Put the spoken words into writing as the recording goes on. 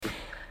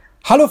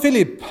Hallo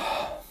Philipp.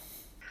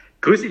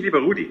 Grüß dich, lieber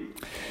Rudi.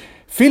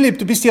 Philipp,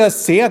 du bist ja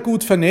sehr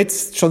gut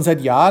vernetzt, schon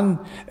seit Jahren.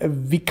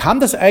 Wie kam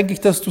das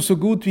eigentlich, dass du so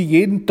gut wie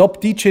jeden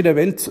Top-DJ der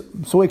Welt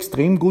so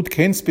extrem gut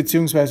kennst,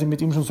 beziehungsweise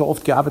mit ihm schon so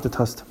oft gearbeitet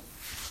hast?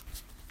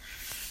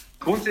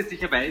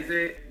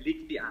 Grundsätzlicherweise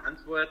liegt die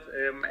Antwort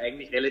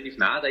eigentlich relativ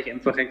nah, da ich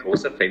einfach ein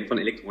großer Fan von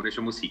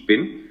elektronischer Musik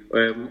bin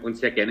und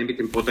sehr gerne mit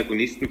den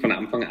Protagonisten von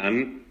Anfang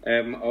an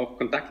auch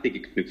Kontakte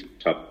geknüpft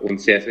habe und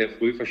sehr, sehr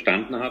früh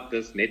verstanden habe,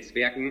 dass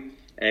Netzwerken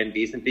ein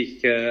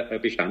wesentlicher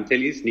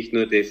Bestandteil ist, nicht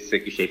nur des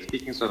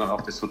geschäftlichen, sondern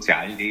auch des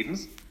sozialen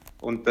Lebens.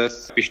 Und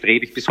das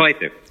bestrebe ich bis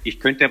heute. Ich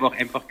könnte aber auch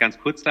einfach ganz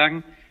kurz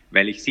sagen,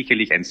 weil ich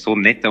sicherlich ein so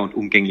netter und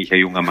umgänglicher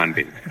junger Mann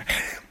bin.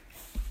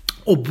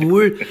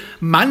 Obwohl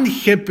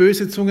manche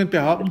böse Zungen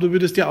behaupten, du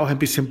würdest ja auch ein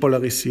bisschen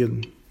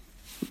polarisieren.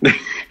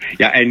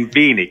 Ja, ein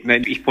wenig.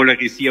 Nein, ich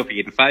polarisiere auf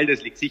jeden Fall.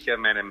 Das liegt sicher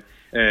an meinem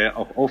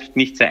auch oft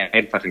nicht sehr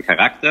einfachen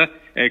Charakter.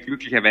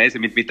 Glücklicherweise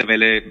mit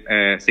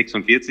mittlerweile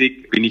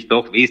 46 bin ich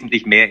doch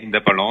wesentlich mehr in der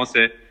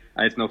Balance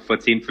als noch vor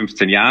 10,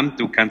 15 Jahren.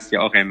 Du kannst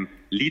ja auch ein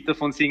Lied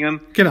davon singen.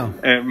 Genau.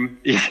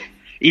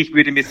 Ich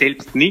würde mir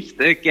selbst nicht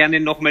gerne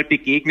nochmal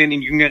begegnen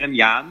in jüngeren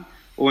Jahren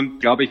und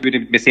glaube, ich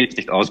würde mit mir selbst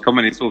nicht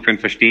auskommen. Insofern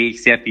verstehe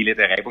ich sehr viele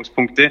der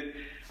Reibungspunkte.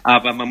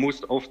 Aber man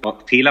muss oft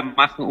auch Fehler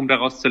machen, um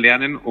daraus zu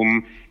lernen,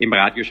 um im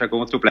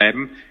Radiojargon zu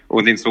bleiben.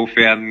 Und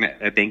insofern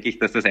denke ich,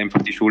 dass das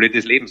einfach die Schule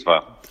des Lebens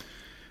war.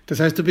 Das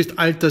heißt, du bist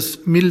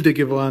altersmilde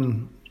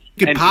geworden,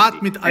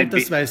 gepaart mit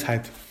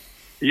Altersweisheit.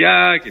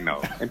 Ja,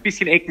 genau. Ein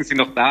bisschen Ecken sind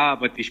noch da,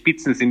 aber die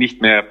Spitzen sind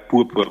nicht mehr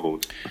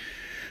purpurrot.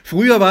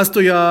 Früher warst du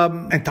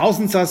ja ein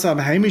Tausendsasser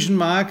am heimischen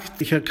Markt.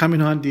 Ich kann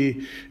mich noch an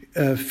die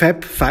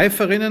Fab Five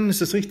erinnern,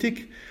 ist das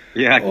richtig?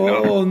 Ja,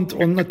 genau. Und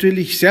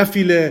natürlich sehr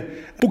viele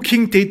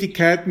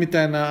Booking-Tätigkeiten mit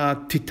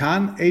einer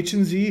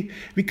Titan-Agency.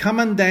 Wie kann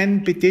man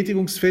dein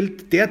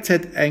Betätigungsfeld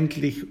derzeit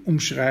eigentlich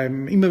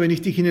umschreiben? Immer wenn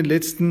ich dich in den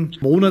letzten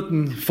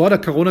Monaten vor der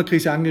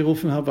Corona-Krise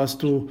angerufen habe,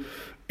 warst du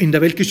in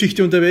der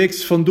Weltgeschichte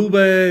unterwegs, von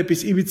Dubai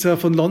bis Ibiza,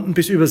 von London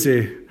bis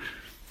Übersee.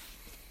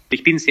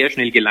 Ich bin sehr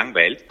schnell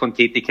gelangweilt von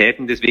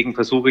Tätigkeiten, deswegen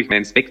versuche ich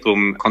mein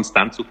Spektrum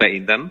konstant zu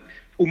verändern,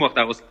 um auch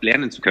daraus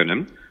lernen zu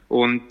können.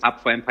 Und habe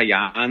vor ein paar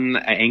Jahren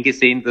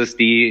eingesehen, dass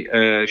die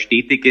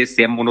stetige,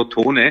 sehr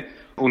monotone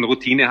und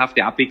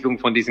routinehafte Abwicklung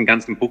von diesen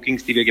ganzen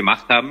Bookings, die wir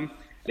gemacht haben,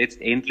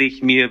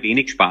 letztendlich mir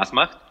wenig Spaß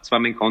macht. Zwar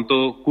mein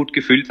Konto gut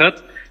gefüllt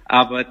hat,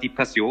 aber die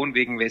Passion,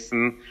 wegen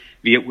wessen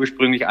wir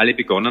ursprünglich alle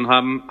begonnen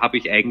haben, habe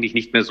ich eigentlich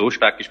nicht mehr so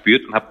stark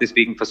gespürt und habe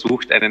deswegen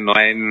versucht, einen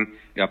neuen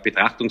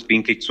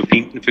Betrachtungswinkel zu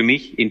finden für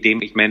mich, in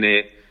dem ich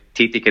meine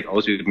Tätigkeit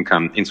ausüben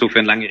kann.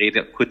 Insofern, lange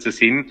Rede, kurzer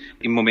Sinn.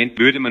 Im Moment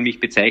würde man mich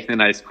bezeichnen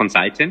als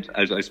Consultant,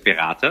 also als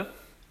Berater.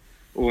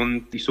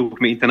 Und ich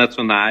suche mir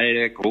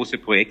international große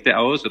Projekte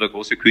aus oder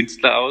große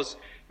Künstler aus,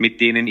 mit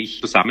denen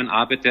ich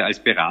zusammenarbeite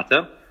als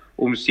Berater,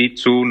 um sie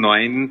zu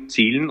neuen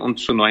Zielen und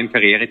zu neuen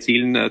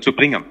Karrierezielen zu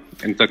bringen.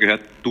 Und da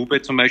gehört Dubai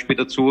zum Beispiel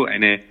dazu,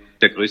 eine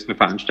der größten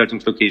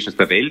Veranstaltungslocations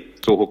der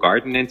Welt. Soho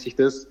Garden nennt sich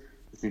das.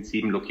 Das sind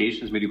 7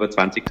 Locations mit über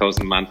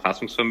 20.000 Mann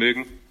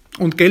Fassungsvermögen.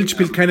 Und Geld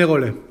spielt keine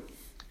Rolle?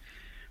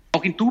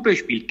 Auch in Dubai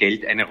spielt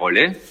Geld eine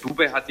Rolle.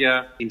 Dubai hat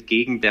ja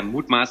entgegen der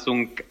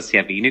Mutmaßung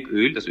sehr wenig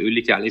Öl. Das Öl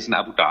liegt ja alles in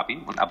Abu Dhabi.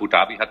 Und Abu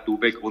Dhabi hat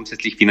Dubai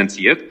grundsätzlich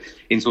finanziert.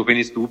 Insofern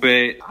ist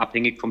Dubai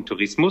abhängig vom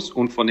Tourismus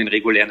und von den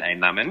regulären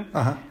Einnahmen.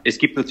 Aha. Es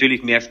gibt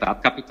natürlich mehr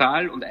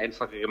Startkapital und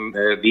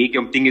einfachere Wege,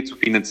 um Dinge zu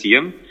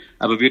finanzieren.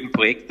 Aber würden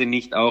Projekte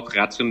nicht auch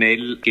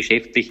rationell,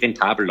 geschäftlich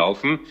rentabel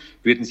laufen,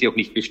 würden sie auch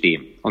nicht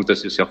bestehen. Und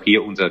das ist auch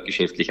hier unser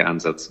geschäftlicher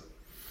Ansatz.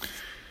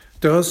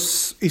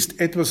 Das ist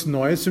etwas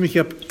Neues für mich. Ich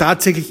habe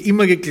tatsächlich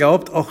immer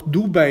geglaubt, auch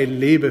Dubai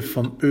lebe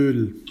von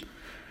Öl.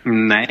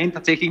 Nein,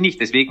 tatsächlich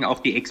nicht. Deswegen auch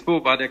die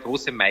Expo war der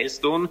große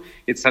Milestone.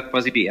 Jetzt hat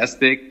quasi die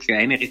erste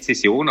kleine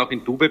Rezession auch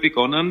in Dubai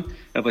begonnen,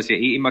 was ja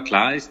immer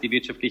klar ist, die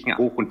wirtschaftlichen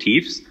Hoch- und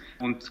Tiefs.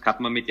 Und hat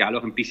man medial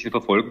auch ein bisschen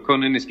verfolgen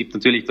können. Es gibt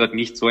natürlich dort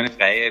nicht so eine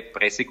freie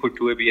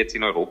Pressekultur wie jetzt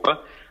in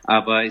Europa,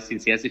 aber es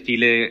sind sehr, sehr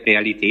viele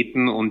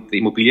Realitäten und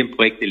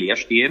Immobilienprojekte leer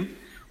stehen.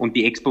 Und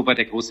die Expo war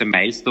der große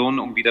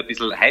Milestone, um wieder ein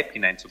bisschen Hype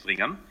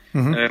hineinzubringen.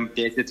 Mhm.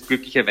 Der ist jetzt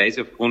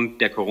glücklicherweise aufgrund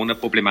der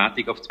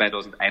Corona-Problematik auf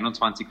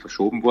 2021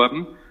 verschoben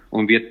worden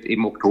und wird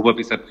im Oktober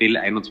bis April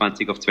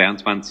 21 auf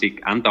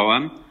 22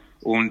 andauern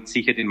und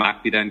sicher den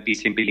Markt wieder ein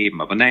bisschen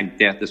beleben. Aber nein,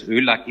 das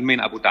Öl lag immer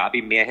in Abu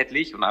Dhabi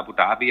mehrheitlich und Abu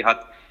Dhabi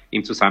hat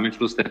im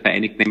Zusammenschluss der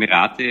Vereinigten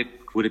Emirate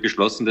wurde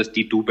beschlossen, dass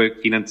die Dubai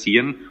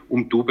finanzieren,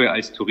 um Dubai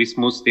als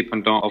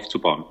Tourismusdependant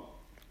aufzubauen.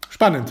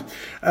 Spannend.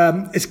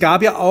 Es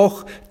gab ja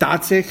auch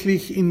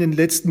tatsächlich in den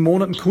letzten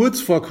Monaten, kurz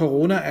vor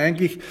Corona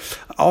eigentlich,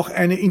 auch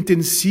eine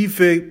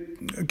intensive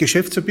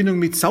Geschäftsverbindung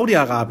mit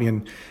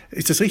Saudi-Arabien.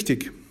 Ist das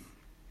richtig?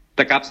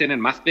 Da gab es ja einen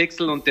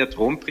Machtwechsel und der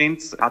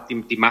Thronprinz hat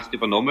die Macht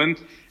übernommen,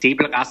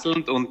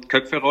 säbelrasselnd und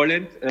Köpfe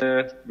rollend.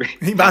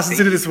 Im wahrsten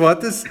Sinne des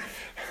Wortes.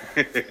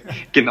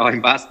 Genau,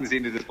 im wahrsten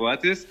Sinne des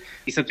Wortes.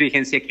 Ist natürlich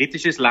ein sehr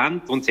kritisches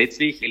Land.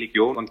 Grundsätzlich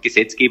Religion und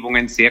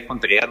Gesetzgebungen sehr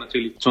konträr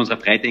natürlich zu unserer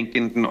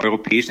freidenkenden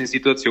europäischen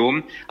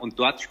Situation. Und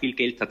dort spielt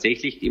Geld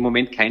tatsächlich im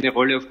Moment keine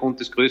Rolle aufgrund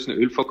des größten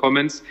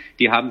Ölvorkommens.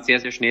 Die haben sehr,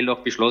 sehr schnell auch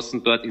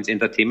beschlossen, dort ins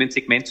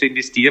Entertainment-Segment zu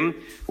investieren.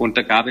 Und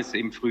da gab es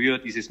im Frühjahr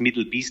dieses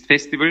Middle Beast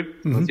Festival,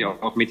 was ja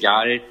auch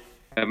medial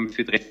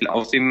für recht viel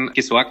Aufsehen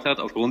gesorgt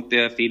hat, aufgrund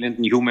der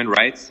fehlenden Human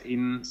Rights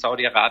in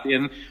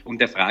Saudi-Arabien und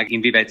der Frage,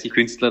 inwieweit sich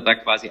Künstler da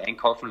quasi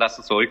einkaufen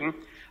lassen sollten.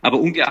 Aber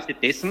ungeachtet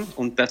dessen,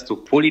 und das zu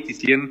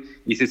politisieren,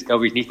 ist es,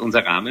 glaube ich, nicht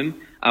unser Rahmen,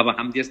 aber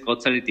haben die es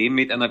trotz alledem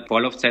mit einer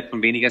Vorlaufzeit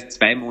von weniger als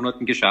 2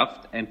 Monaten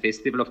geschafft, ein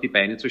Festival auf die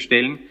Beine zu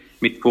stellen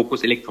mit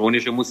Fokus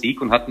elektronischer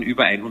Musik und hatten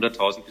über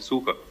 100.000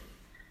 Besucher.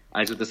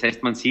 Also das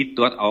heißt, man sieht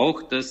dort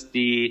auch, dass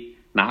die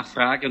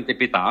Nachfrage und der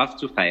Bedarf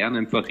zu feiern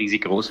einfach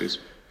riesig groß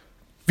ist.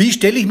 Wie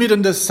stelle ich mir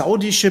denn das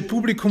saudische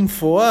Publikum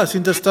vor?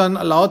 Sind das dann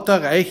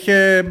lauter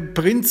reiche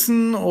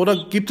Prinzen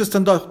oder gibt es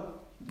dann doch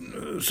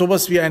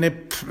sowas wie eine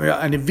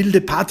wilde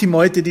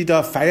Partymeute, die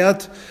da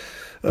feiert?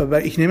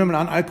 Weil ich nehme mal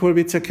an, Alkohol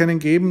wird es ja keinen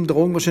geben,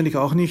 Drogen wahrscheinlich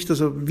auch nicht.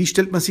 Also wie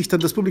stellt man sich dann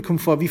das Publikum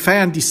vor? Wie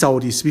feiern die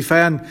Saudis? Wie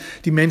feiern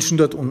die Menschen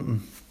dort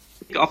unten?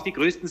 Auch die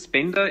größten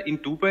Spender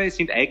in Dubai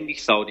sind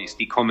eigentlich Saudis,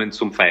 die kommen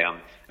zum Feiern.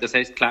 Das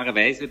heißt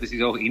klarerweise, das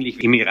ist auch ähnlich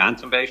wie im Iran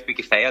zum Beispiel,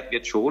 gefeiert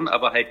wird schon,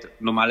 aber halt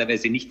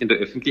normalerweise nicht in der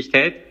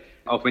Öffentlichkeit.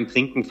 Auch wenn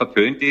Trinken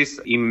verpönt ist,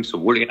 im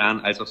sowohl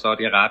Iran als auch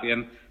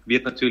Saudi-Arabien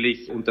wird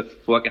natürlich unter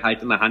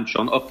vorgehaltener Hand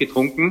schon auch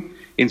getrunken.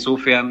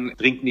 Insofern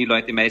trinken die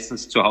Leute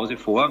meistens zu Hause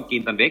vor und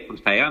gehen dann weg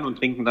und feiern und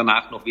trinken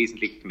danach noch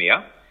wesentlich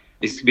mehr.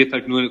 Es wird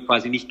halt nur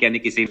quasi nicht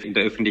gerne gesehen, in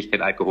der Öffentlichkeit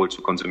Alkohol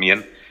zu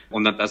konsumieren.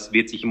 Und an das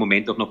wird sich im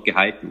Moment auch noch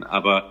gehalten.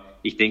 Aber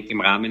ich denke, im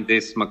Rahmen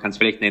des, man kann es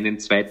vielleicht nennen,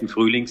 zweiten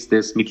Frühlings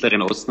des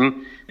Mittleren Osten,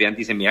 werden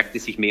diese Märkte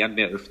sich mehr und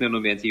mehr öffnen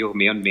und werden sich auch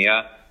mehr und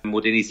mehr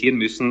modernisieren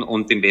müssen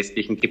und den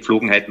westlichen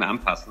Gepflogenheiten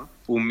anpassen,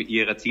 um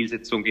ihrer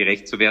Zielsetzung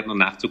gerecht zu werden und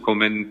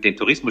nachzukommen, den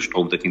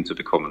Tourismusstrom dorthin zu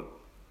bekommen.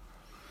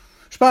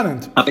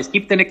 Spannend. Aber es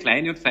gibt eine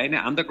kleine und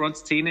feine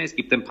Underground-Szene. Es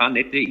gibt ein paar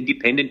nette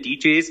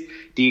Independent-DJs,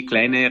 die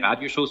kleine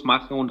Radioshows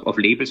machen und auf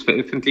Labels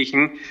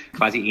veröffentlichen.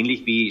 Quasi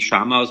ähnlich wie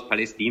Shama aus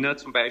Palästina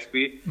zum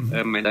Beispiel.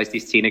 Da ist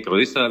die Szene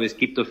größer, aber es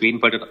gibt auf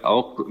jeden Fall dort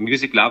auch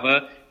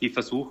Music-Lover, die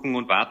versuchen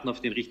und warten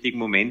auf den richtigen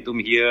Moment, um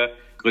hier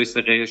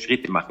größere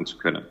Schritte machen zu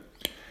können.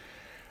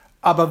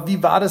 Aber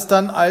wie war das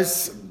dann,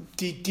 als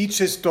die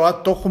DJs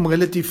dort doch um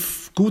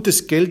relativ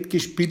gutes Geld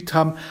gespielt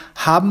haben,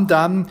 haben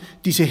dann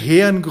diese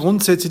hehren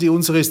Grundsätze, die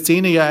unsere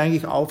Szene ja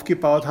eigentlich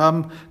aufgebaut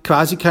haben,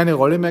 quasi keine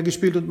Rolle mehr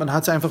gespielt und man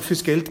hat es einfach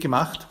fürs Geld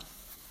gemacht?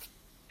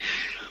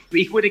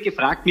 Ich wurde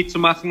gefragt,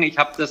 mitzumachen. Ich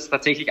habe das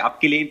tatsächlich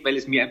abgelehnt, weil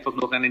es mir einfach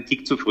noch einen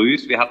Tick zu früh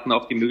ist. Wir hatten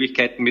auch die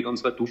Möglichkeiten, mit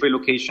unserer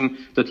Dubai-Location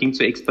dorthin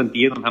zu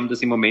expandieren und haben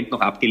das im Moment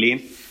noch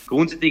abgelehnt.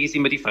 Grundsätzlich ist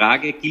immer die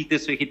Frage, gilt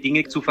es, solche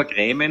Dinge zu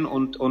vergrämen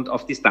und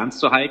auf Distanz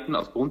zu halten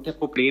aufgrund der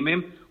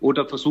Probleme?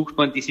 Oder versucht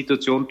man, die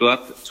Situation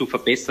dort zu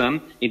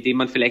verbessern, indem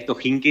man vielleicht auch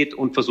hingeht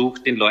und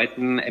versucht, den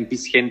Leuten ein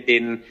bisschen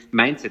den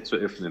Mindset zu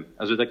öffnen?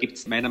 Also da gibt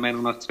es meiner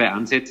Meinung nach 2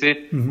 Ansätze.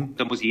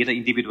 Da muss jeder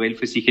individuell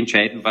für sich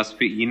entscheiden, was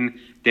für ihn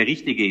der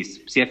richtige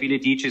ist. Sehr viele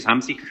DJs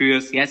haben sich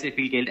für sehr, sehr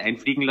viel Geld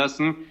einfliegen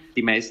lassen.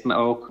 Die meisten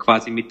auch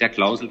quasi mit der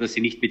Klausel, dass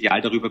sie nicht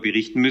medial darüber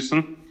berichten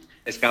müssen.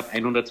 Es gab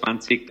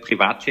 120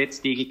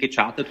 Privatjets, die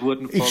gechartert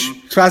wurden.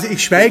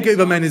 Ich schweige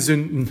über meine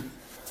Sünden.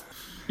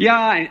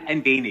 Ja,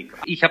 ein wenig.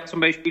 Ich habe zum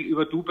Beispiel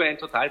über Dubai ein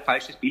total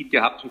falsches Bild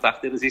gehabt und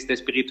dachte, das ist der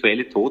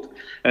spirituelle Tod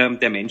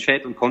der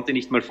Menschheit und konnte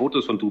nicht mal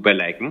Fotos von Dubai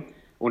liken.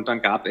 Und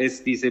dann gab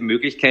es diese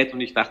Möglichkeit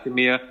und ich dachte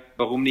mir,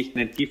 warum nicht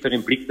einen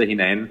tieferen Blick da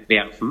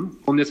hineinwerfen?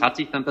 Und es hat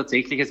sich dann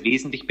tatsächlich als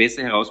wesentlich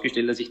besser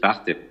herausgestellt, als ich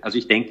dachte. Also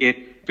ich denke,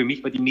 für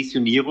mich war die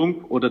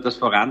Missionierung oder das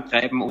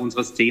Vorantreiben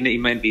unserer Szene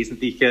immer ein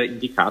wesentlicher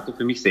Indikator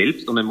für mich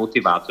selbst und ein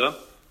Motivator.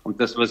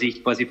 Und das, was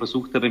ich quasi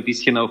versucht habe, ein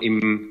bisschen auch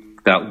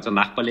unseren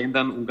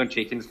Nachbarländern, Ungarn,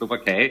 Tschechien,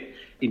 Slowakei,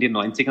 in den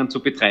 90ern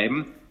zu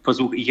betreiben,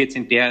 versuche ich jetzt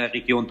in der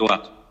Region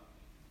dort.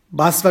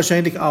 Was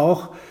wahrscheinlich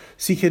auch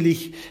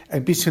sicherlich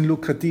ein bisschen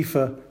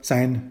lukrativer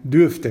sein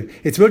dürfte.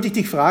 Jetzt wollte ich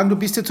dich fragen, du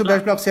bist ja zum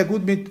Beispiel auch sehr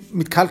gut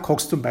mit Karl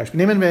Cox zum Beispiel.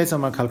 Nehmen wir jetzt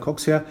einmal Karl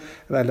Cox her,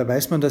 weil da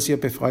weiß man, dass ihr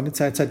befreundet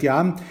seid seit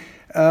Jahren.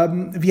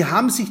 Wie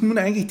haben sich nun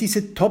eigentlich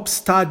diese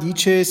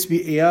Topstar-DJs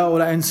wie er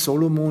oder ein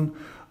Solomon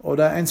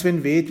oder ein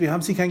Sven Väth, wie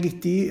haben sich eigentlich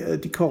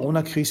die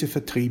Corona-Krise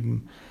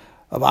vertrieben?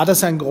 War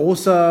das ein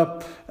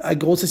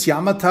großes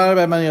Jammertal,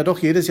 weil man ja doch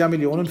jedes Jahr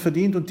Millionen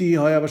verdient und die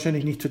heuer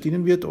wahrscheinlich nicht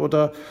verdienen wird?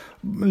 Oder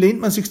lehnt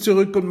man sich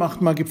zurück und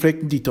macht mal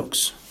gepflegten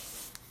Detox?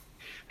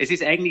 Es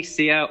ist eigentlich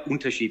sehr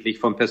unterschiedlich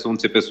von Person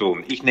zu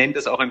Person. Ich nenne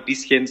das auch ein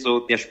bisschen so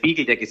der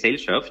Spiegel der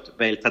Gesellschaft,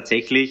 weil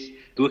tatsächlich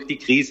durch die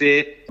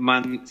Krise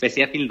man bei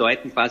sehr vielen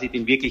Leuten quasi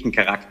den wirklichen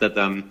Charakter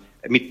dann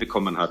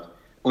mitbekommen hat.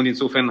 Und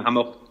insofern haben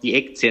auch die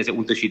Acts sehr, sehr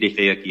unterschiedlich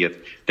reagiert.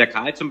 Der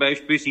Karl zum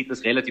Beispiel sieht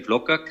das relativ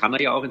locker, kann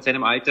er ja auch in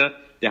seinem Alter.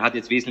 Der hat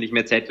jetzt wesentlich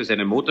mehr Zeit für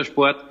seinen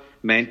Motorsport.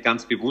 meint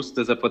ganz bewusst,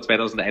 dass er vor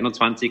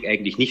 2021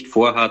 eigentlich nicht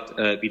vorhat,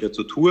 wieder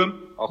zu touren,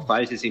 auch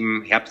falls es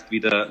im Herbst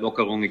wieder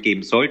Lockerungen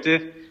geben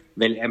sollte,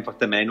 weil er einfach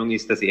der Meinung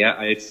ist, dass er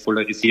als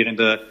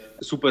polarisierender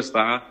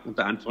Superstar,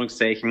 unter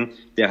Anführungszeichen,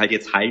 der halt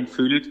jetzt Hallen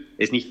füllt,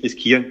 es nicht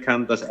riskieren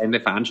kann, dass eine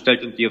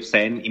Veranstaltung, die auf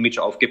sein Image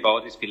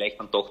aufgebaut ist, vielleicht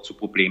dann doch zu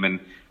Problemen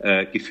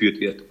geführt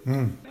wird.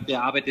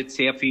 Er arbeitet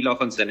sehr viel auch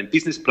an seinem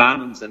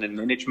Businessplan und seinem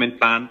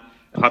Managementplan,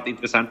 hat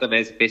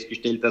interessanterweise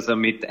festgestellt, dass er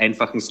mit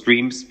einfachen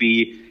Streams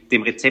wie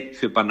dem Rezept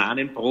für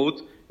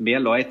Bananenbrot mehr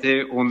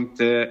Leute und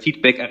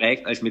Feedback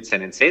erreicht als mit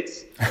seinen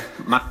Sets,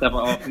 macht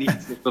aber auch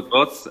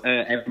nichtsdestotrotz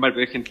einmal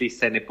wöchentlich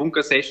seine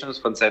Bunker-Sessions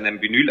von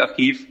seinem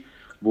Vinylarchiv,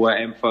 wo er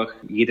einfach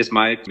jedes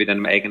Mal mit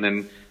einem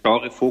eigenen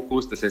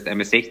Genre-Fokus, das heißt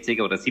einmal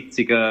 60er oder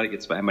 70er,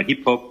 jetzt war einmal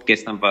Hip-Hop,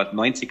 gestern war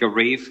 90er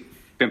Rave,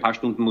 für ein paar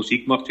Stunden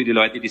Musik macht für die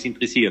Leute, die es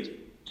interessiert.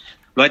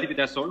 Leute wie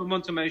der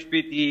Solomon zum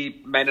Beispiel,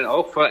 die meinen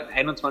auch, vor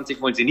 21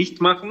 wollen sie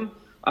nicht machen,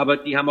 aber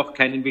die haben auch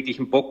keinen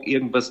wirklichen Bock,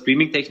 irgendwas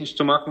streaming-technisch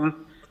zu machen,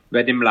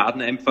 weil dem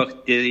Laden einfach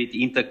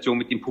die Interaktion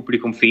mit dem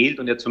Publikum fehlt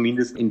und er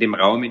zumindest in dem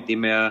Raum, in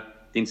dem er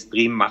den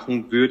Stream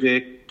machen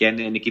würde,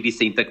 gerne eine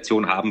gewisse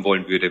Interaktion haben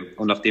wollen würde.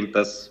 Und nachdem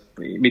das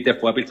mit der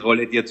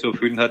Vorbildrolle, die er zu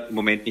erfüllen hat, im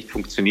Moment nicht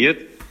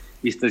funktioniert,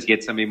 ist das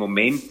jetzt im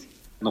Moment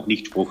noch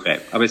nicht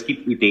spruchreif. Aber es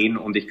gibt Ideen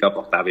und ich glaube,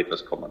 auch da wird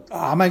was kommen.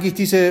 Haben eigentlich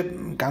diese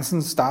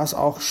ganzen Stars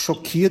auch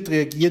schockiert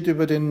reagiert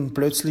über den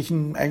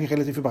plötzlichen, eigentlich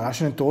relativ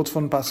überraschenden Tod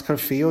von Pascal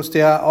Feos,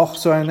 der auch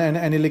so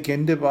eine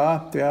Legende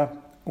war, der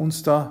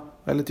uns da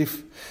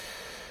relativ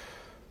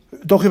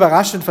doch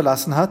überraschend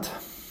verlassen hat?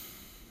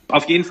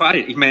 Auf jeden Fall.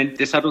 Ich meine,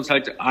 das hat uns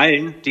halt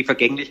allen die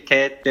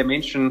Vergänglichkeit der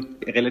Menschen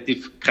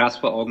relativ krass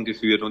vor Augen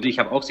geführt. Und ich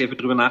habe auch sehr viel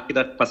drüber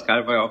nachgedacht.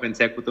 Pascal war ja auch ein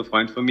sehr guter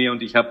Freund von mir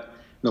und ich habe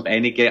noch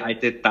einige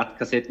alte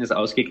DAT-Kassetten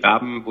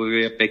ausgegraben, wo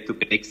wir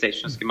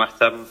Back-to-Back-Sessions gemacht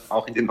haben,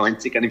 auch in den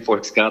 90ern im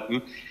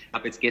Volksgarten.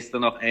 Habe jetzt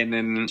gestern noch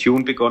einen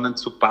Tune begonnen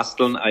zu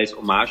basteln als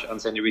Hommage an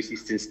seine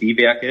Resistance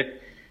D-Werke,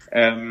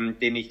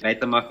 den ich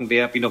weitermachen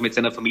werde. Bin noch mit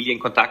seiner Familie in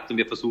Kontakt und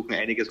wir versuchen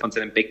einiges von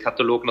seinem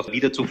Back-Katalog noch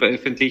wieder zu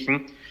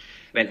veröffentlichen,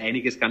 weil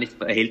einiges gar nicht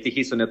erhältlich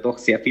ist und er doch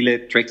sehr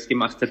viele Tracks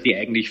gemacht hat, die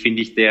eigentlich,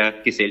 finde ich, der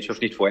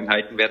Gesellschaft nicht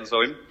vorenthalten werden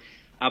sollen.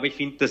 Aber ich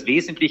finde, das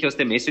Wesentliche aus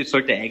der Message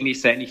sollte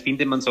eigentlich sein, ich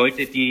finde, man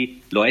sollte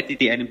die Leute,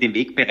 die einem den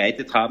Weg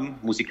bereitet haben,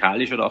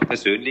 musikalisch oder auch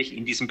persönlich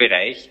in diesem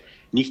Bereich,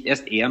 nicht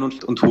erst ehren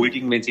und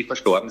huldigen, wenn sie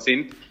verstorben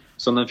sind,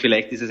 sondern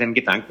vielleicht ist es ein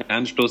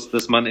Gedankenanstoß,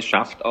 dass man es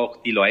schafft,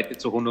 auch die Leute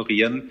zu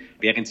honorieren,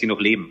 während sie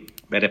noch leben.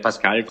 Weil der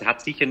Pascal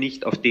hat sicher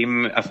nicht auf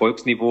dem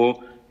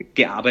Erfolgsniveau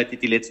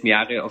gearbeitet die letzten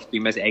Jahre, auf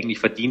dem er es eigentlich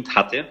verdient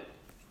hatte.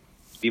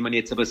 Wie man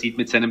jetzt aber sieht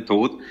mit seinem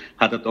Tod,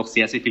 hat er doch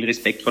sehr, sehr viel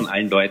Respekt von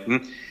allen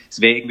Leuten.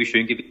 Es wäre irgendwie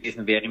schön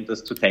gewesen, wäre ihm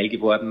das zuteil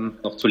geworden,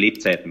 noch zu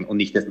Lebzeiten und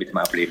nicht erst mit dem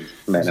Ableben,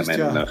 meiner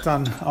Meinung nach.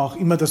 Dann auch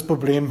immer das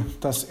Problem,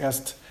 dass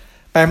erst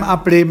beim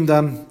Ableben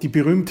dann die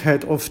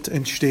Berühmtheit oft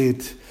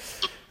entsteht.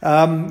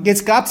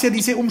 Jetzt gab es ja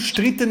diese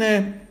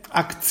umstrittene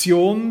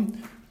Aktion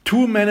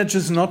Tour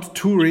Managers Not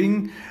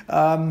Touring,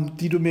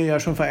 die du mir ja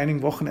schon vor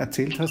einigen Wochen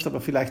erzählt hast,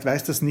 aber vielleicht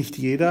weiß das nicht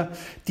jeder.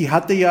 Die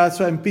hatte ja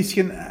so ein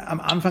bisschen am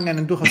Anfang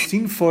einen durchaus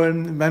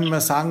sinnvollen, wenn man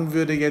sagen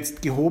würde,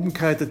 jetzt gehoben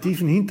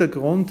karitativen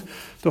Hintergrund,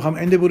 doch am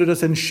Ende wurde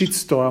das ein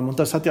Shitstorm und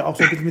das hat ja auch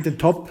so ein bisschen mit den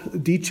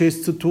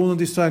Top-DJs zu tun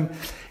und ist so ein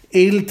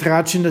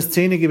Edeltratsch in der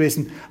Szene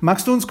gewesen.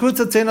 Magst du uns kurz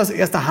erzählen aus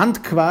erster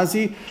Hand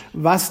quasi,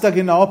 was da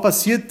genau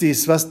passiert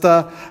ist, was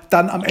da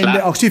dann am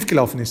Ende auch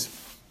schiefgelaufen ist?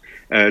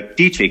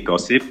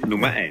 DJ-Gossip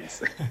Nummer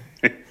 1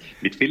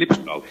 mit Philipp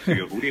Straub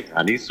für Rudi,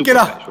 Wrany,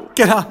 Superfly Show.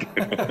 Genau.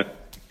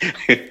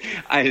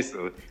 Also,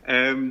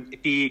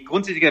 die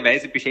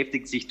grundsätzlicherweise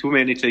beschäftigt sich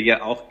Tourmanager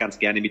ja auch ganz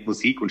gerne mit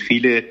Musik und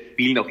viele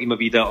spielen auch immer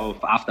wieder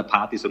auf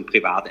Afterpartys und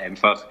privat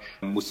einfach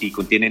Musik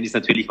und denen ist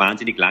natürlich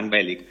wahnsinnig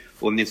langweilig.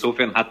 Und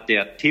insofern hat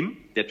der Tim,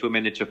 der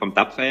Tourmanager vom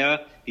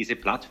Dubfire, diese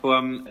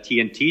Plattform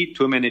TNT,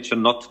 Tourmanager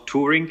Not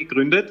Touring,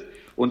 gegründet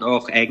und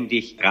auch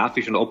eigentlich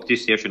grafisch und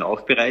optisch sehr schön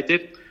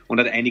aufbereitet und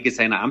hat einige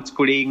seiner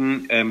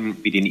Amtskollegen,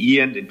 wie den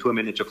Ian, den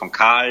Tourmanager von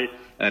Karl,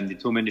 den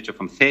Tourmanager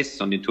von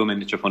Fess und den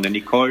Tourmanager von der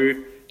Nicole,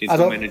 den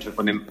Tourmanager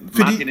von den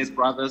Martinez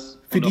Brothers.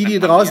 Für die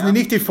draußen, die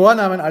nicht die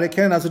Vornamen alle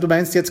kennen, also du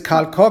meinst jetzt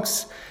Karl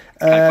Cox,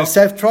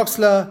 Seth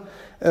Troxler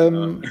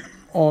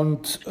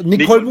und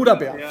Nicole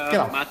Muderberg.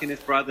 Genau.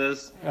 Martinez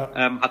Brothers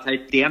hat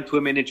halt deren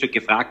Tourmanager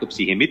gefragt, ob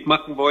sie hier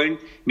mitmachen wollen,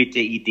 mit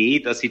der Idee,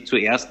 dass sie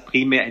zuerst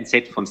primär ein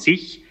Set von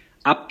sich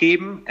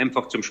abgeben,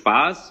 einfach zum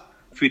Spaß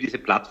für diese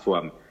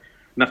Plattform.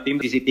 Nachdem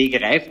diese Idee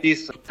gereift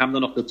ist, kam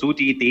dann noch dazu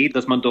die Idee,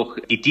 dass man doch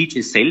die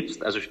DJs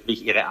selbst, also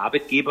sprich ihre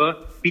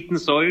Arbeitgeber, bitten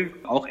soll,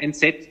 auch ein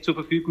Set zur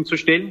Verfügung zu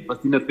stellen,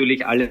 was die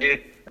natürlich alle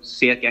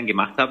sehr gern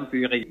gemacht haben für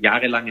ihre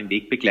jahrelangen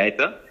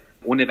Wegbegleiter,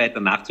 ohne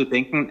weiter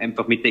nachzudenken,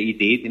 einfach mit der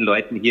Idee, den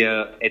Leuten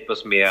hier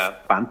etwas mehr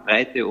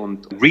Bandbreite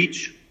und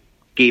Reach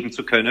geben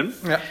zu können.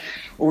 Ja.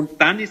 Und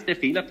dann ist der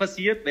Fehler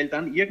passiert, weil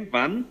dann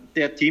irgendwann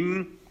der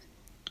Tim,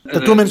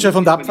 der Tourmanager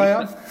vom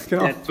Dubfire,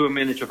 genau. Der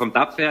Tourmanager vom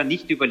Dubfire,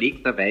 nicht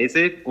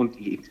überlegterweise, und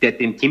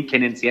den Tim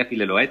kennen sehr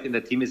viele Leute, und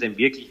der Tim ist ein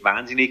wirklich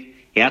wahnsinnig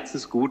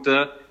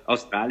herzensguter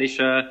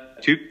australischer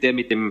Typ, der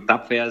mit dem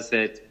Dubfire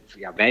seit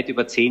weit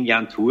über 10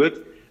 Jahren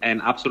tourt,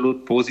 ein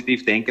absolut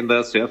positiv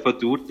denkender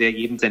Surfer-Dude, der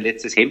jedem sein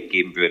letztes Hemd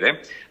geben würde.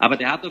 Aber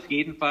der hat auf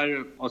jeden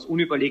Fall aus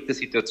unüberlegter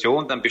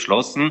Situation dann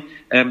beschlossen,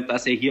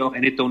 dass er hier auch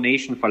eine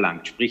Donation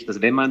verlangt. Sprich,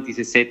 dass wenn man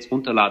diese Sets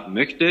runterladen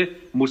möchte,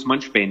 muss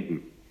man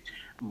spenden.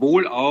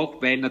 Wohl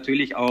auch, weil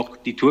natürlich auch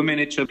die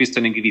Tourmanager bis zu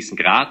einem gewissen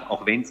Grad,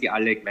 auch wenn sie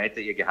alle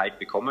weiter ihr Gehalt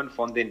bekommen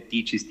von den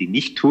DJs, die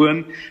nicht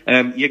touren,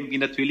 irgendwie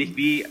natürlich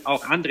wie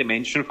auch andere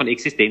Menschen von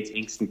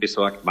Existenzängsten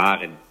besorgt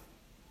waren.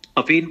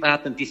 Auf jeden Fall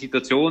hat dann die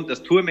Situation,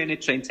 dass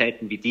Tourmanager in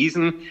Zeiten wie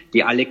diesen,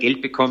 die alle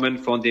Geld bekommen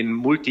von den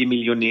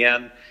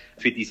Multimillionären,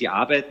 für die sie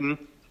arbeiten,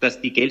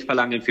 dass die Geld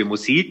verlangen für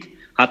Musik,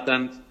 hat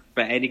dann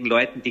bei einigen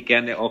Leuten, die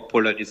gerne auch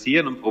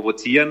polarisieren und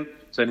provozieren,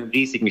 zu einem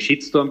riesigen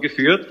Shitstorm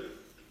geführt,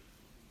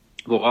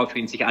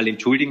 woraufhin sich alle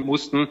entschuldigen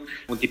mussten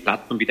und die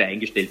Plattform wieder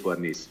eingestellt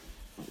worden ist.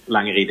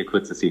 Lange Rede,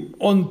 kurzer Sinn.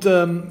 Und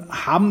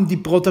haben die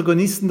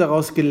Protagonisten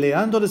daraus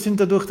gelernt oder sind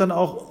dadurch dann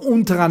auch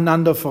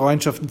untereinander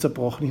Freundschaften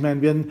zerbrochen? Ich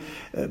meine,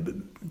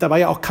 da war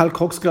ja auch Karl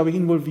Cox, glaube ich,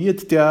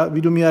 involviert, der,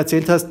 wie du mir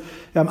erzählt hast,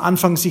 am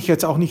Anfang sich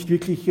jetzt auch nicht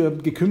wirklich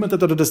gekümmert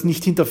hat oder das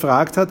nicht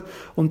hinterfragt hat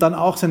und dann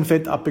auch sein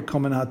Fett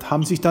abbekommen hat.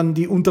 Haben sich dann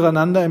die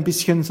untereinander ein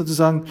bisschen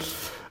sozusagen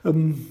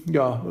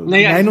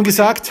Meinung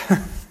gesagt?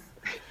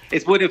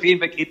 Es wurde auf jeden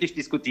Fall kritisch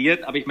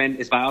diskutiert, aber ich meine,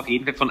 es war auf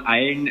jeden Fall von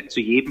allen zu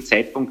jedem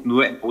Zeitpunkt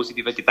nur ein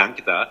positiver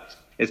Gedanke da.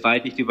 Es war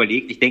halt nicht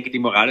überlegt. Ich denke, die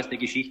Moral aus der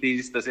Geschichte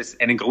ist, dass es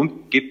einen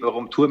Grund gibt,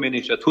 warum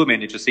Tourmanager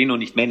sind und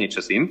nicht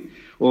Manager sind.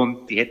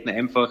 Und die hätten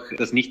einfach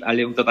das nicht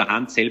alle unter der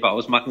Hand selber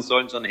ausmachen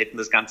sollen, sondern hätten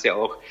das Ganze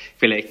auch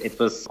vielleicht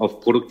etwas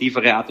auf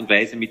produktivere Art und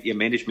Weise mit ihren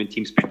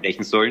Management-Teams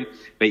besprechen sollen.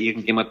 Bei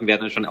irgendjemandem wäre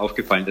dann schon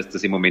aufgefallen, dass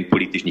das im Moment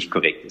politisch nicht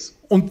korrekt ist.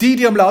 Und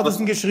die am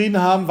lautesten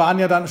geschrien haben, waren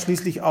ja dann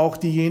schließlich auch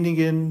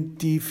diejenigen,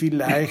 die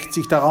vielleicht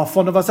sich darauf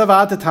von was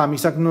erwartet haben.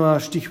 Ich sage nur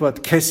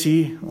Stichwort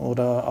Cassie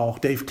oder auch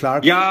Dave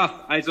Clark.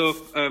 Ja, also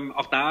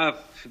auch da,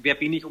 wer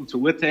bin ich, um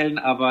zu urteilen,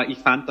 aber ich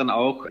fand dann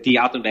auch die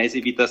Art und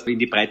Weise, wie das in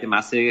die breite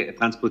Masse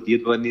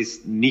transportiert worden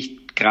ist,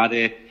 nicht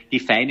gerade die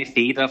feine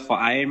Feder, vor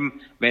allem,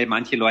 weil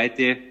manche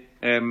Leute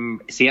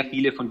sehr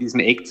viele von diesen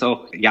Acts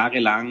auch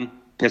jahrelang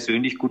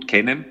persönlich gut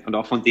kennen und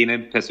auch von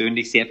denen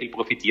persönlich sehr viel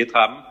profitiert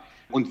haben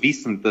und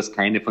wissen, dass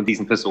keine von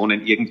diesen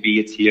Personen irgendwie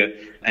jetzt hier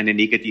eine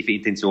negative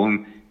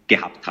Intention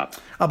gehabt hat.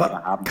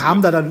 Aber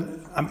kam da dann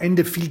am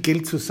Ende viel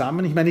Geld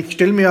zusammen? Ich meine, ich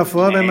stelle mir ja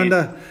vor, wenn man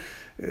da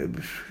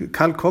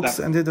Karl Cox,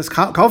 das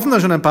kaufen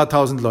da schon ein paar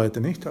tausend Leute,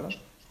 nicht? Oder?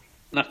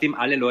 Nachdem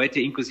alle Leute,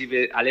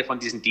 inklusive alle von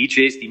diesen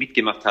DJs, die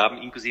mitgemacht haben,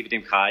 inklusive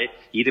dem Karl,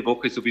 jede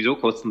Woche sowieso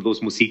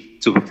kostenlos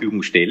Musik zur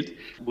Verfügung stellt,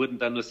 wurden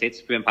dann nur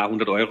Sets für ein paar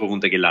hundert Euro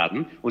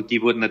runtergeladen und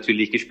die wurden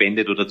natürlich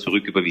gespendet oder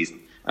zurücküberwiesen.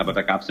 Aber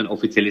da gab es ein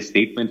offizielles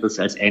Statement, das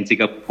als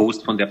einziger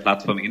Post von der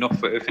Plattform noch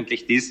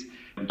veröffentlicht ist.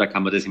 Und da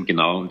kann man das im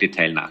genauen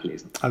Detail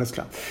nachlesen. Alles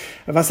klar.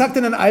 Was sagt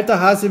denn ein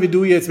alter Hase wie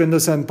du jetzt, wenn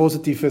das ein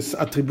positives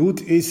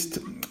Attribut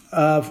ist,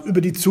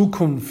 über die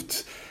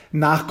Zukunft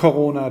nach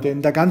Corona?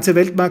 Denn der ganze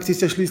Weltmarkt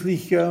ist ja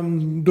schließlich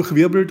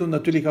durchwirbelt und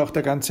natürlich auch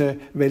der ganze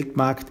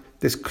Weltmarkt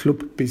des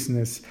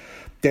Club-Business,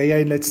 der ja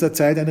in letzter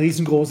Zeit ein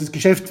riesengroßes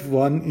Geschäft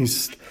geworden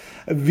ist.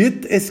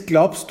 Wird es,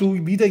 glaubst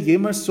du, wieder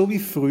jemals so wie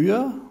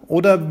früher?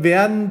 Oder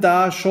werden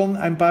da schon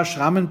ein paar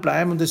Schrammen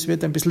bleiben und es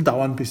wird ein bisschen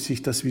dauern, bis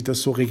sich das wieder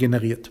so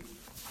regeneriert?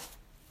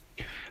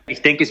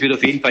 Ich denke, es wird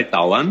auf jeden Fall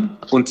dauern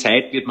und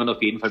Zeit wird man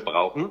auf jeden Fall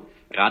brauchen.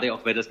 Gerade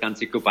auch, weil das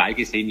Ganze global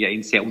gesehen ja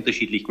in sehr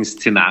unterschiedlichen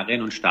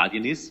Szenarien und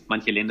Stadien ist.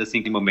 Manche Länder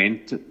sind im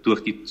Moment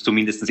durch die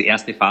zumindest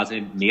erste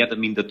Phase mehr oder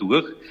minder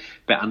durch.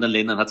 Bei anderen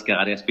Ländern hat es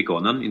gerade erst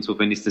begonnen.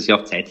 Insofern ist das ja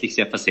auch zeitlich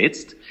sehr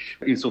versetzt.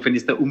 Insofern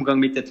ist der Umgang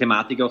mit der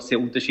Thematik auch sehr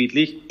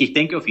unterschiedlich. Ich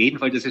denke auf jeden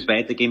Fall, dass es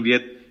weitergehen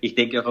wird. Ich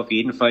denke auch auf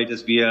jeden Fall,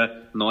 dass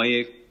wir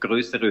neue,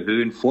 größere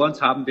Höhen vor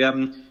uns haben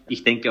werden.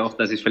 Ich denke auch,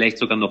 dass es vielleicht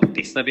sogar noch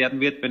besser werden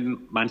wird, wenn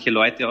manche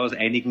Leute aus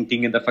einigen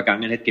Dingen der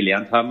Vergangenheit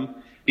gelernt haben.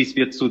 Bis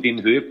wir zu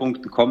den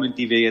Höhepunkten kommen,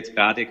 die wir jetzt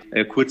gerade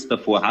kurz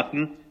davor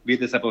hatten,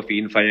 wird es aber auf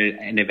jeden Fall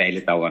eine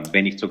Weile dauern,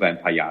 wenn nicht sogar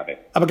ein paar Jahre.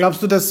 Aber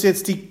glaubst du, dass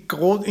jetzt ich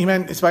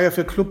meine, es war ja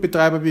für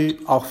Clubbetreiber wie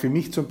auch für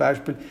mich zum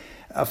Beispiel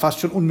fast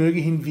schon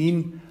unmöglich in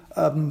Wien,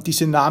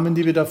 diese Namen,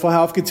 die wir da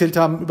vorher aufgezählt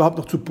haben, überhaupt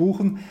noch zu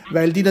buchen,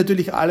 weil die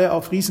natürlich alle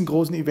auf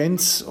riesengroßen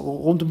Events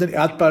rund um den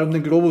Erdball, um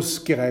den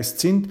Globus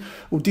gereist sind.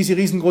 Und diese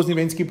riesengroßen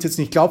Events gibt es jetzt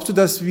nicht. Glaubst du,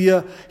 dass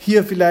wir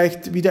hier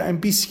vielleicht wieder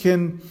ein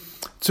bisschen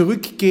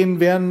zurückgehen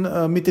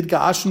werden mit den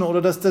Gagen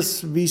oder dass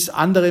das, wie es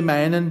andere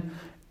meinen,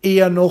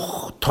 eher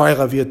noch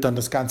teurer wird dann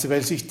das Ganze,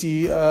 weil sich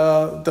die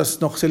das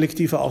noch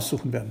selektiver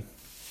aussuchen werden?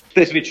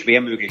 Das wird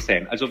schwer möglich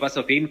sein. Also was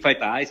auf jeden Fall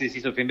da ist, es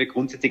ist auf jeden Fall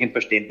grundsätzlich ein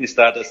Verständnis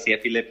da, dass sehr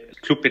viele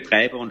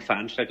Clubbetreiber und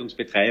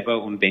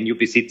Veranstaltungsbetreiber und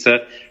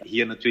Venuebesitzer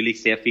hier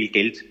natürlich sehr viel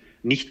Geld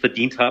nicht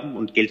verdient haben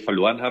und Geld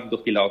verloren haben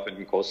durch die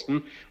laufenden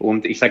Kosten.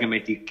 Und ich sage mal,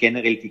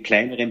 generell die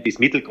kleineren bis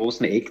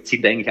mittelgroßen Acts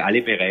sind eigentlich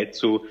alle bereit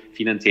zu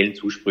finanziellen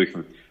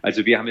Zusprüchen.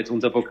 Also wir haben jetzt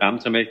unser Programm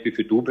zum Beispiel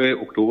für Dube,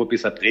 Oktober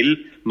bis April,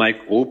 mal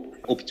grob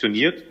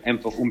optioniert,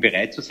 einfach um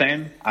bereit zu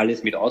sein,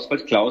 alles mit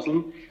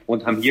Ausfallsklauseln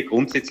und haben hier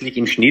grundsätzlich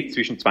im Schnitt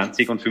zwischen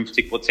 20% und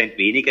 50%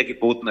 weniger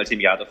geboten als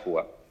im Jahr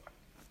davor.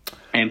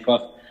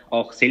 Einfach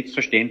auch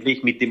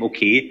selbstverständlich mit dem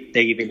Okay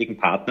der jeweiligen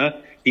Partner,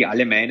 die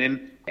alle meinen,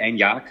 ein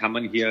Jahr kann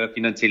man hier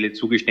finanzielle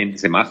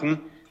Zugeständnisse machen,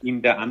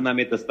 in der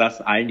Annahme, dass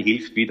das allen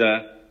hilft,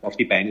 wieder auf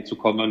die Beine zu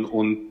kommen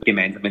und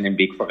gemeinsam einen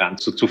Weg voran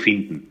zu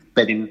finden.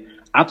 Bei den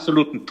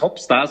absoluten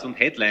Topstars und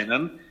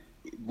Headlinern,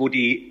 wo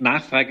die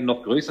Nachfrage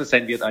noch größer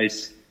sein wird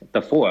als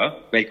davor,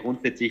 weil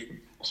grundsätzlich,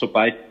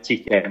 sobald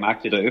sich der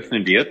Markt wieder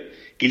öffnen wird,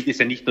 gilt es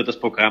ja nicht nur, das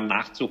Programm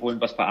nachzuholen,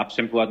 was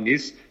verabschiedet worden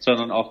ist,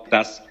 sondern auch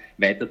das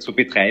weiter zu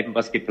betreiben,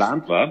 was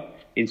geplant war.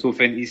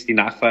 Insofern ist die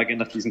Nachfrage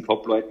nach diesen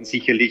Top-Leuten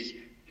sicherlich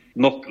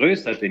noch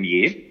größer denn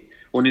je.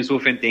 Und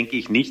insofern denke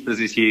ich nicht, dass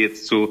es hier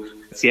jetzt zu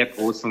sehr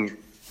großen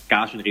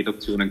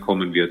Gagenreduktionen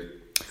kommen wird.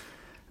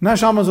 Na,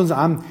 schauen wir es uns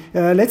an.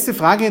 Letzte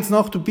Frage jetzt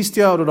noch. Du bist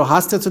ja oder du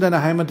hast ja zu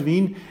deiner Heimat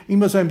Wien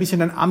immer so ein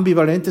bisschen ein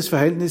ambivalentes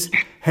Verhältnis.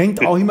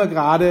 Hängt auch immer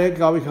gerade,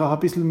 glaube ich, auch ein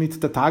bisschen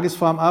mit der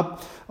Tagesform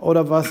ab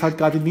oder was halt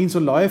gerade in Wien so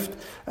läuft.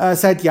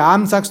 Seit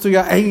Jahren sagst du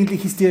ja,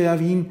 eigentlich ist dir ja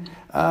Wien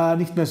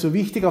nicht mehr so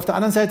wichtig. Auf der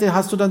anderen Seite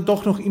hast du dann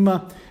doch noch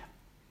immer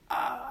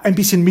ein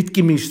bisschen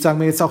mitgemischt, sagen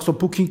wir jetzt auch so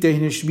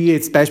booking-technisch, wie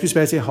jetzt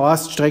beispielsweise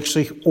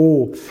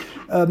Horst-O.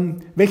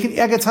 Welchen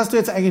Ehrgeiz hast du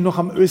jetzt eigentlich noch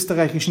am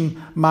österreichischen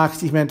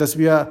Markt? Ich meine, dass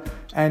wir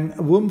ein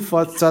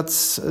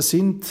Wurmfortsatz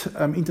sind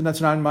am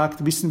internationalen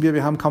Markt, wissen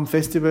wir haben kaum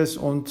Festivals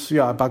und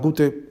ja, ein paar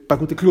gute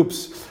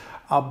Clubs.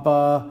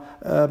 Aber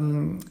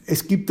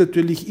es gibt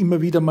natürlich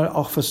immer wieder mal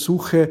auch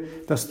Versuche,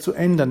 das zu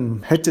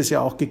ändern. Hätte es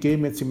ja auch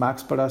gegeben, jetzt im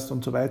Marxpalast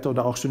und so weiter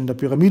oder auch schon in der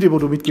Pyramide, wo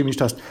du mitgemischt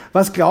hast.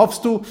 Was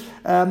glaubst du,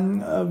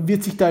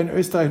 wird sich da in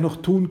Österreich noch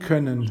tun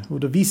können?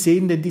 Oder wie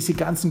sehen denn diese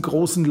ganzen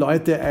großen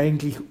Leute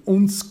eigentlich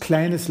uns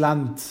kleines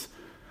Land?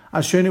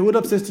 Als schöne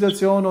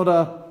Urlaubsdestination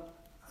oder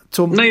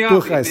zum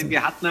Durchreisen?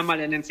 Wir hatten einmal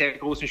einen sehr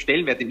großen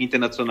Stellenwert im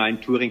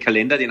internationalen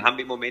Touring-Kalender, den haben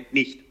wir im Moment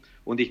nicht.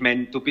 Und ich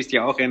meine, du bist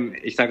ja auch ein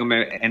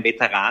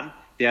Veteran,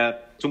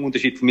 der zum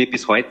Unterschied von mir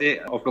bis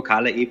heute auf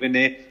lokaler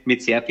Ebene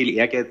mit sehr viel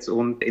Ehrgeiz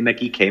und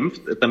Energie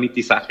kämpft, damit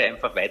die Sache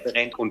einfach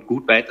weiterrennt und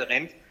gut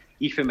weiterrennt.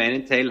 Ich für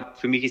meinen Teil,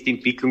 für mich ist die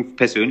Entwicklung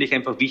persönlich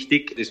einfach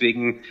wichtig.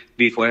 Deswegen,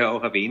 wie vorher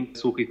auch erwähnt,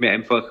 suche ich mir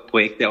einfach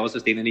Projekte aus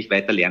denen ich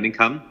weiter lernen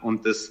kann.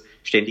 Und das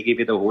ständige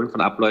Wiederholen von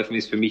Abläufen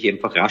ist für mich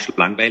einfach rasch und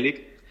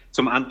langweilig.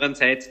 Zum anderen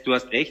Seite, du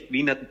hast recht,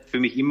 Wien hat für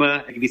mich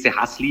immer eine gewisse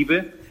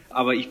Hassliebe.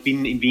 Aber ich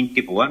bin in Wien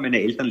geboren, meine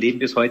Eltern leben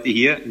bis heute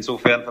hier.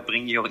 Insofern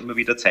verbringe ich auch immer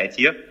wieder Zeit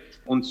hier.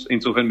 Und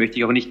insofern möchte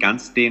ich auch nicht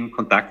ganz den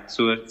Kontakt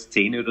zur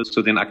Szene oder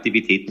zu den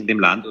Aktivitäten in dem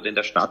Land oder in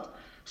der Stadt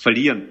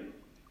verlieren.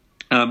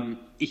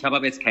 Ich habe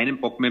aber jetzt keinen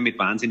Bock mehr mit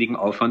wahnsinnigem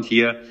Aufwand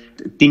hier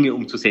Dinge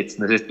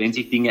umzusetzen. Das heißt, wenn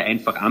sich Dinge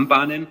einfach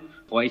anbahnen,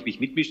 freue ich mich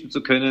mitmischen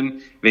zu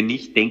können. Wenn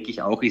nicht, denke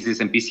ich auch, ist es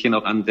ein bisschen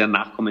auch an der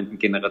nachkommenden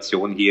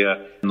Generation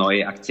hier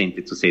neue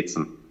Akzente zu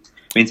setzen.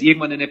 Wenn es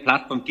irgendwann eine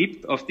Plattform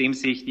gibt, auf dem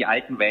sich die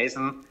alten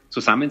Weisen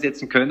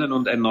zusammensetzen können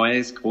und ein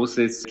neues,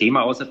 großes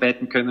Thema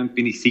ausarbeiten können,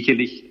 bin ich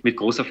sicherlich mit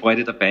großer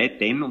Freude dabei.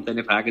 Denn, um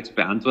deine Frage zu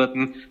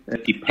beantworten,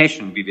 die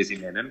Passion, wie wir sie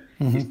nennen,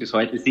 ist bis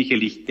heute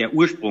sicherlich der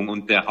Ursprung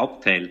und der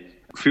Hauptteil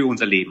für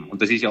unser Leben.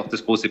 Und das ist ja auch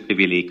das große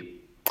Privileg.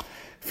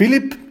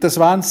 Philipp, das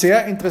waren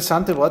sehr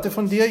interessante Worte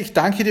von dir. Ich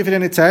danke dir für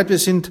deine Zeit. Wir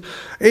sind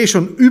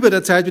schon über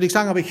der Zeit, würde ich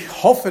sagen, aber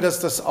ich hoffe, dass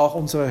das auch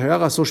unsere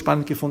Hörer so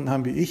spannend gefunden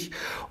haben wie ich.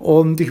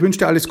 Und ich wünsche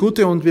dir alles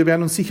Gute und wir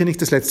werden uns sicher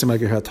nicht das letzte Mal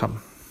gehört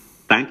haben.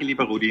 Danke,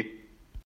 lieber Rudi.